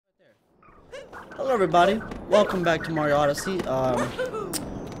Hello everybody, welcome back to Mario Odyssey. We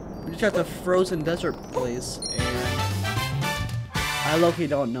just got the frozen desert place, and I low-key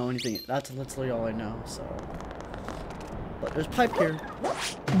don't know anything. That's literally all I know, so. But there's pipe here.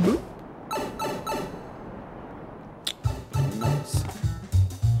 Boop. Nice.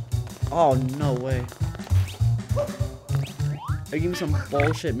 Oh, no way. Are you giving me some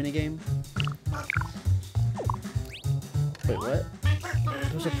bullshit minigame? Wait, what?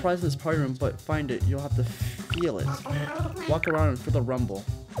 There's a prize in this party room, but find it. You'll have to feel it. Walk around and feel the rumble.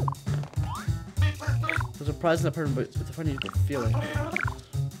 There's a prize in the party room, but to find it, you have to feel it.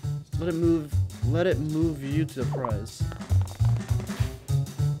 Let it move. Let it move you to the prize.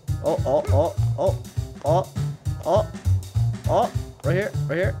 Oh, oh, oh, oh, oh, oh, oh! Right here,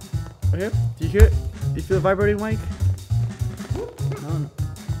 right here, right here. Do you hear it? Do you feel it vibrating, Mike? No, no.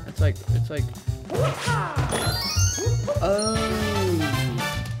 It's like. Oh.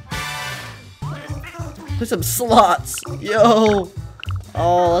 Play some slots. Yo.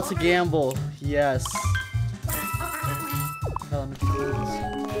 Oh, that's a gamble. Yes.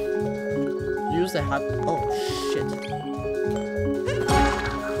 Use the hat. Oh shit.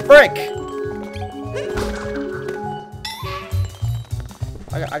 Frick.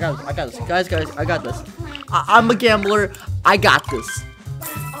 I got this. Guys, I got this. I'm a gambler. I got this.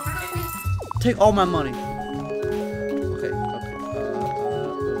 Take all my money.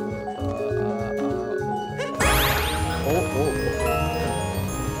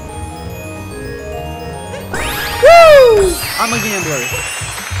 I'm a gambler.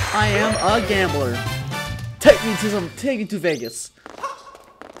 I am a gambler. Take me to Vegas.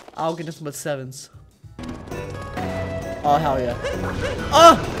 I'll get nothing but sevens. Oh hell yeah.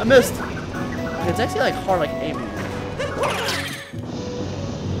 Oh, I missed. It's actually like hard, like aiming.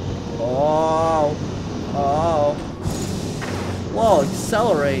 Oh. Oh. Whoa,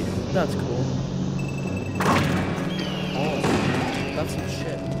 accelerate. That's cool. Oh, that's some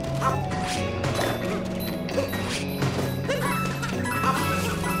shit.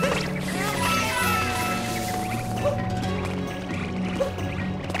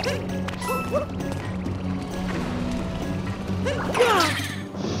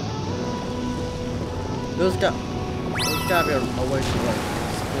 There's gotta be a way to like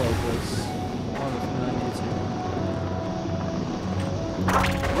explode this.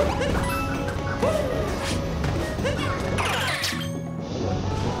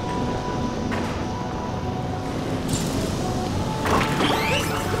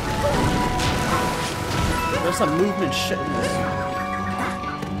 There's some movement shit in this.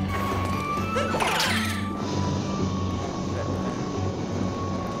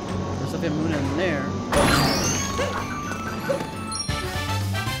 There's something moving in there.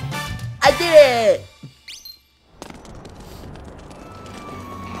 I did it!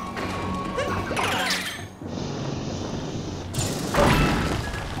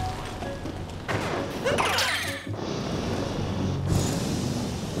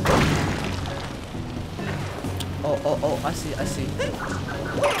 Oh, I see.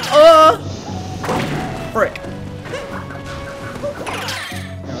 Frick.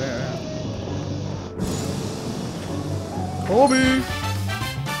 Yeah. Kobe!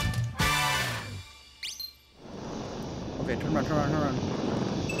 Okay, turn around.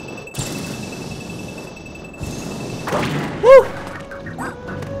 Woo!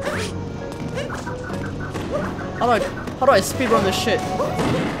 How do I speedrun this shit?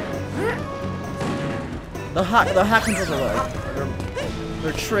 The hack controls are like,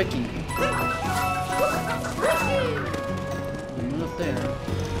 they're tricky. Move up there.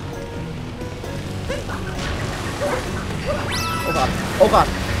 Oh god.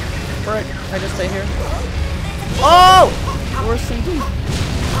 Frick, can I just stay here? Oh! Worst thing.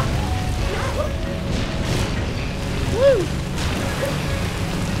 Woo!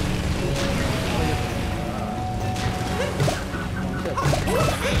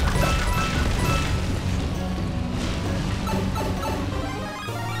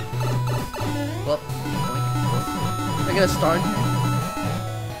 Well, I get a star in here.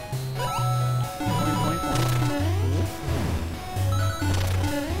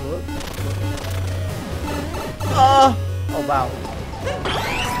 Oh wow.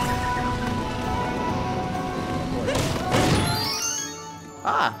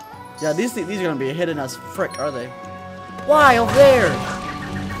 Ah, yeah. These are gonna be hitting us. Frick, are they? Why over there?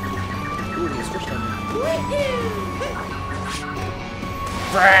 Ooh, they switched on me.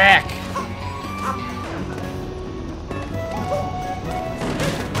 Frick!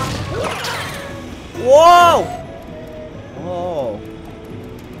 Whoa! Oh.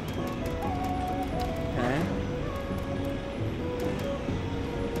 Okay.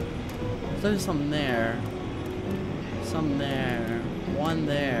 There's some there. Some there. One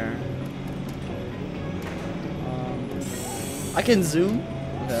there. I can zoom?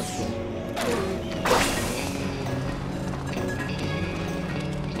 Okay, that's cool.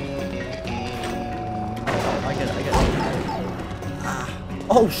 I get it. Ah.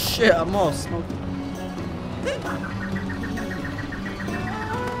 Oh shit, I'm all smoking.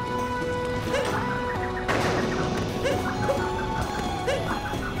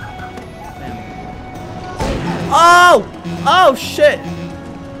 Oh! Oh shit!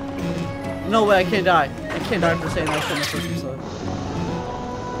 No way, I can't die. I can't die for saying that shit in the first episode.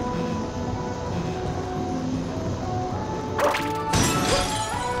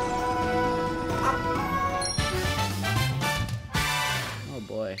 Oh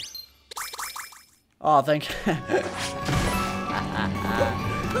boy. Oh, thank you.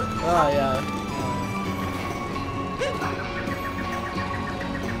 Oh yeah.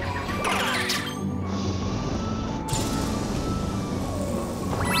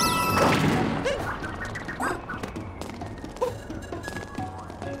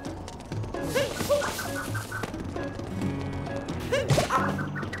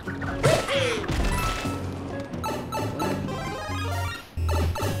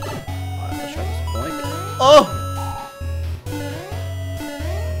 Oh!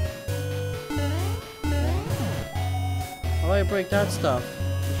 How do I break that stuff?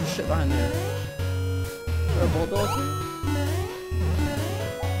 There's some shit behind there. Is there a bulldog here?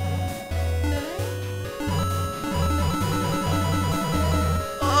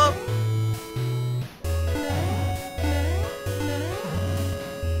 Oh!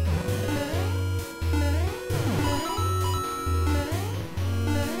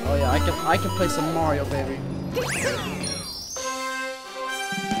 Oh yeah, I can play some Mario, baby.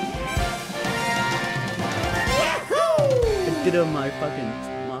 Get on my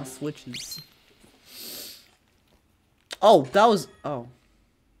switches. Oh, that was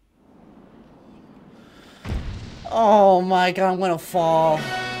oh my god, I'm gonna fall.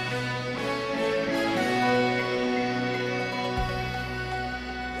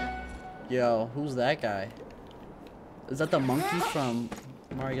 Yo, who's that guy? Is that the monkey from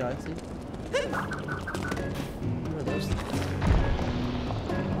Mario Odyssey? What are those things?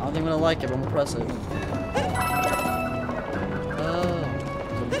 I don't think I'm gonna like it, but I'm gonna press it.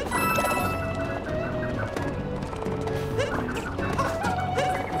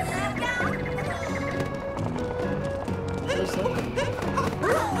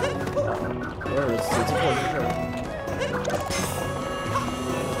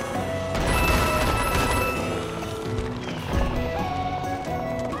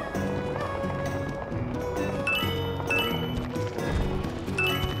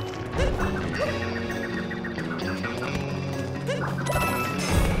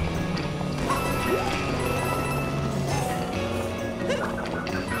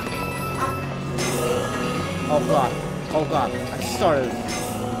 Oh god. Oh god. I started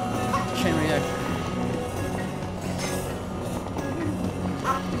chain reaction.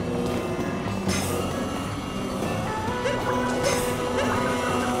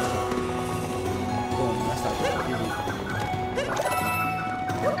 Boom, that's not good.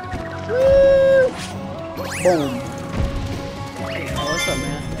 Boom. Oh, what's up,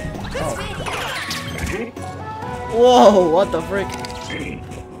 man? Oh. Whoa, what the frick?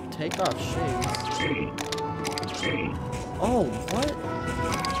 Take off shades. Oh, what?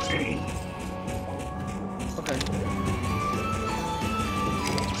 Okay.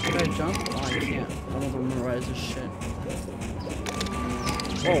 Can I jump? Oh, I can't. I don't memorize this shit.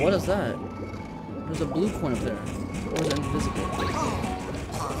 Oh, what is that? There's a blue coin up there. Or is it invisible?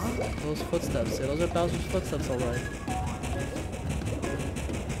 Those footsteps. Yeah, those are Bowser's footsteps, alright.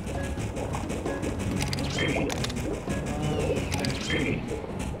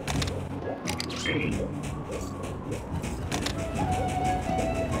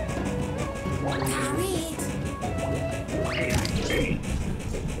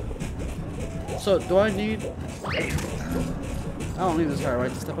 So, do I need... I don't need this guy,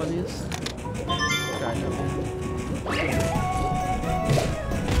 right, to step on these? Okay, I know.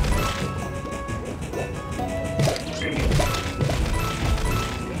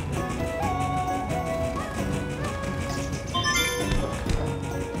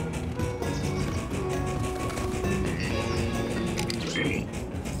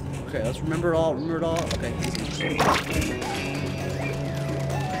 Okay, let's remember it all, Okay.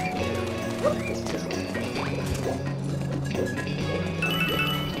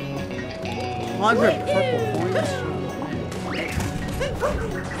 100 purple coins.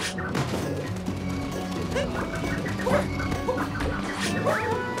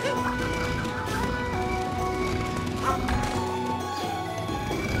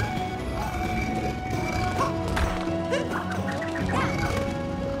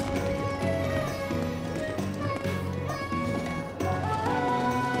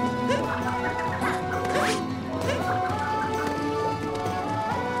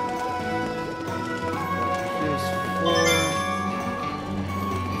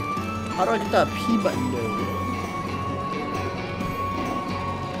 How do I get that P button, dude?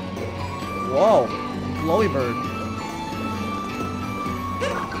 Whoa, glowy bird.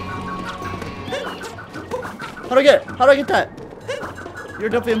 How do I get it? How do I get that? You're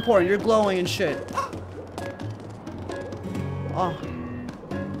definitely important. You're glowing and shit. Oh,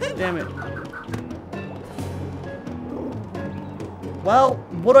 damn it. Well,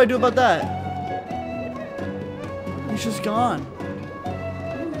 what do I do about that? He's just gone.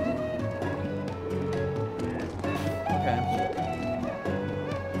 Okay.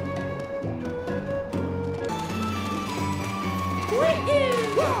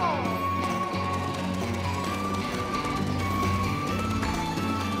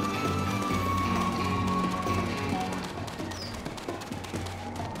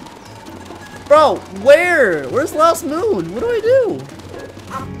 Bro, where? Where's Last Moon? What do I do?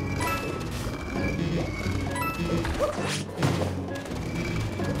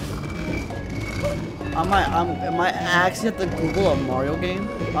 Am I actually at the Google a Mario game?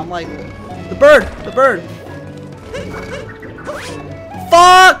 I'm like, the bird!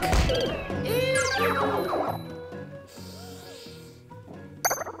 Fuck!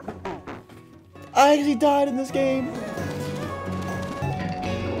 I actually died in this game.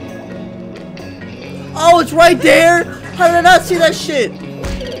 Oh, it's right there! How did I not see that shit?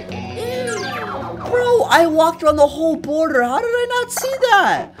 Bro, I walked around the whole border. How did I not see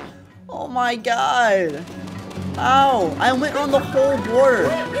that? Oh my god. Ow, I went on the whole border.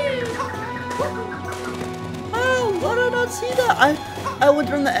 Ow, why did I not see that? I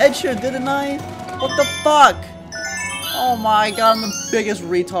went on the edge here, didn't I? What the fuck? Oh my god, I'm the biggest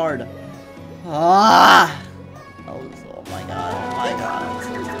retard. Ah! Oh my god, oh my god.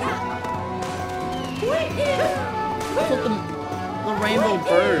 What's with the rainbow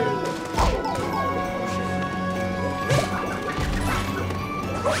bird?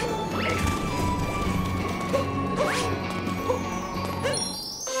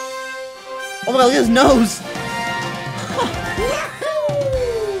 Oh my god, look at his nose!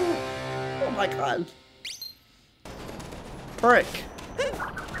 Oh my god. Frick.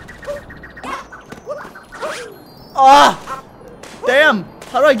 Ah! Damn!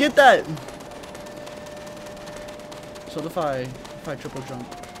 How do I get that? So if I triple jump.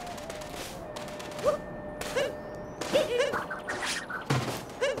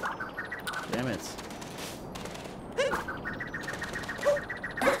 Damn it.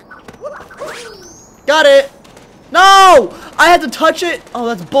 Got it! No! I had to touch it? Oh,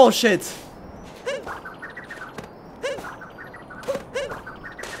 that's bullshit.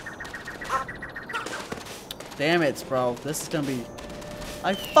 Damn it, bro. This is gonna be...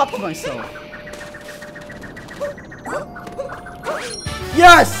 I fucked myself.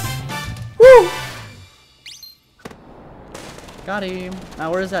 Yes! Woo! Got him.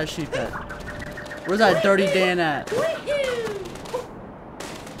 Now where's that sheep at? Where's that dirty Dan at?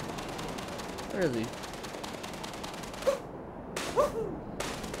 Where is he?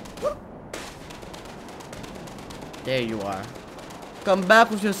 There you are. Come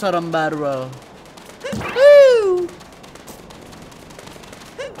back with your Sarambaro. Woo!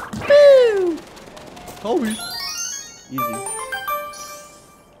 Woo! Kobe. Easy.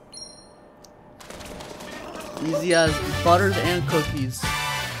 Easy as butters and cookies.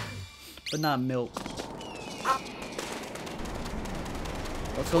 But not milk.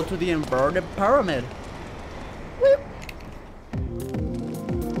 Let's go to the inverted pyramid. Whoop.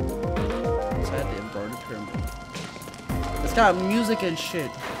 Inside the inverted pyramid. It's got music and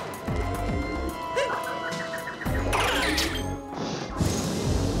shit.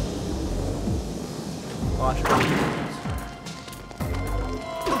 Watch it.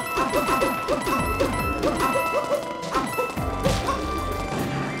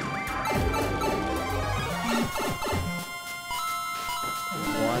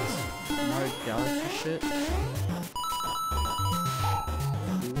 What? Mario Galaxy shit?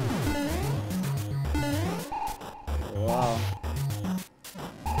 Wow.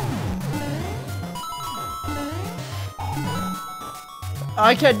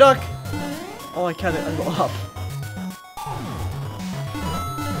 I can't duck! Oh, I can't. I go up.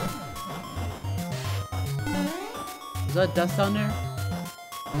 Is that death down there?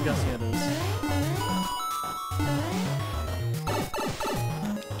 I'm guessing it is.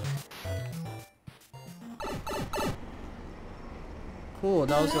 Cool,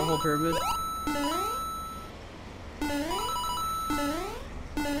 that was the whole pyramid.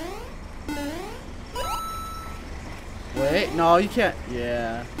 Wait, no, you can't.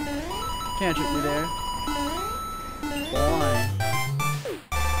 Yeah. Can't trick me there. Boy.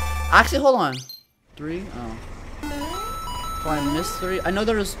 Actually, hold on. 3? Oh. Oh, I missed 3. I know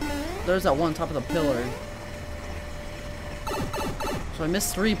there's that one on top of the pillar. So I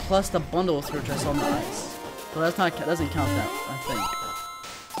missed 3 plus the bundle which I saw on the ice. So that's not, doesn't count that, I think.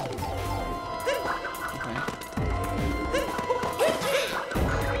 Okay.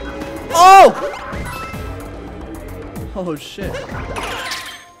 Oh! Oh shit.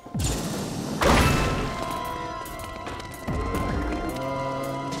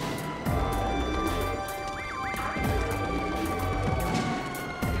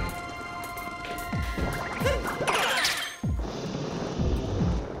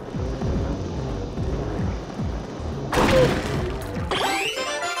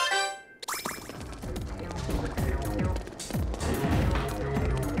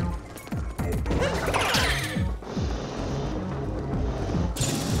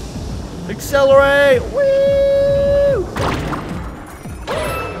 Accelerate! Woo!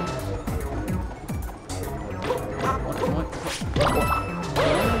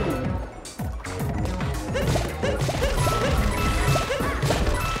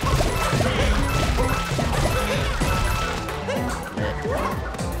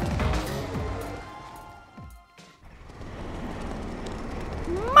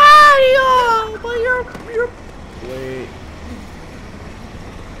 Mario! But you're wait.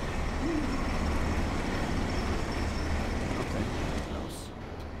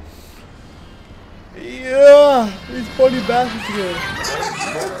 Yeah, these funny bastards again.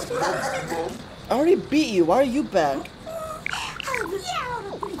 I already beat you. Why are you back?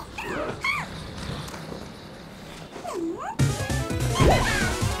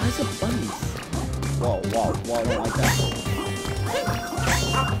 Why's it bunnies? Whoa, whoa, whoa! I don't like that.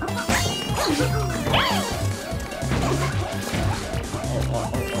 Oh.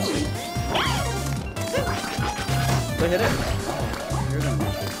 Go hit it. You're gonna.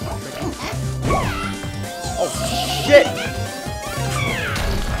 Oh shit!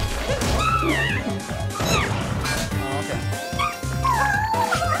 Oh, okay.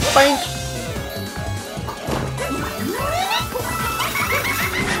 Bang!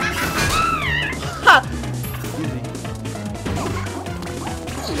 Ha! Easy.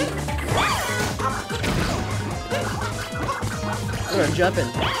 We're jumping.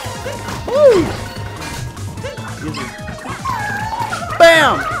 Woo! Easy.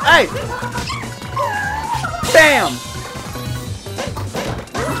 Bam! Hey! Bam!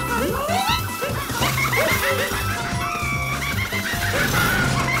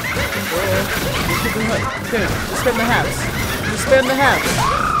 Good. Just spam the hats. Just spam the hats.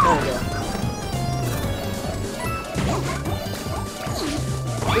 There we go.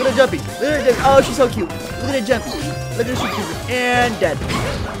 Look at her jumpy. Look at her jumpy. Oh, she's so cute. Look at her jumpy. Look at her so cute. And dead.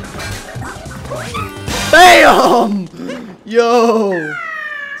 BAM! Yo!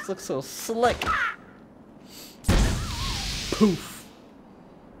 This looks so slick. Poof.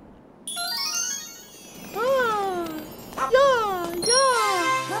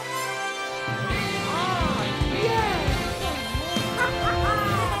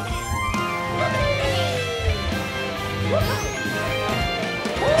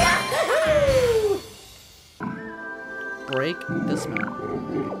 Break, dismount.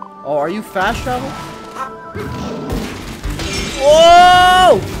 Oh, are you fast travel?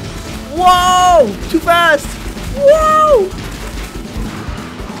 Whoa! Whoa! Too fast! Whoa!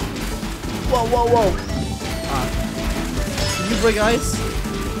 Whoa! Can you break ice?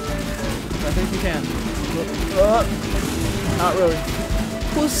 I think you can. Not really.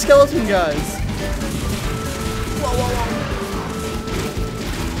 Who's skeleton guys? Whoa!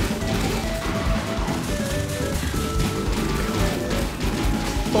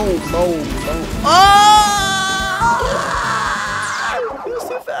 Boom! Oh! He was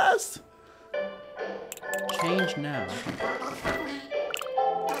too fast. Change now.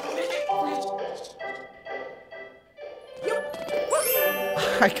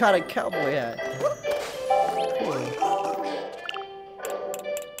 I got a cowboy hat. Cool.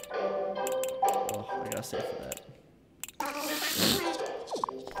 Oh, I gotta save for that.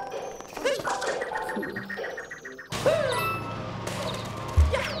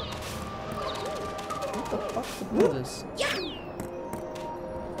 What is this?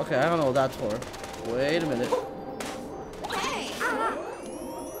 Okay, I don't know what that's for. Wait a minute.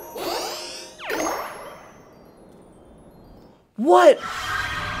 What?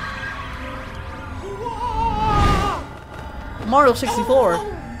 Mario 64.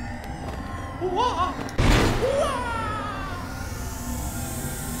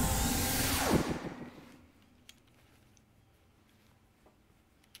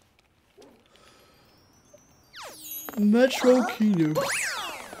 Metro Kino.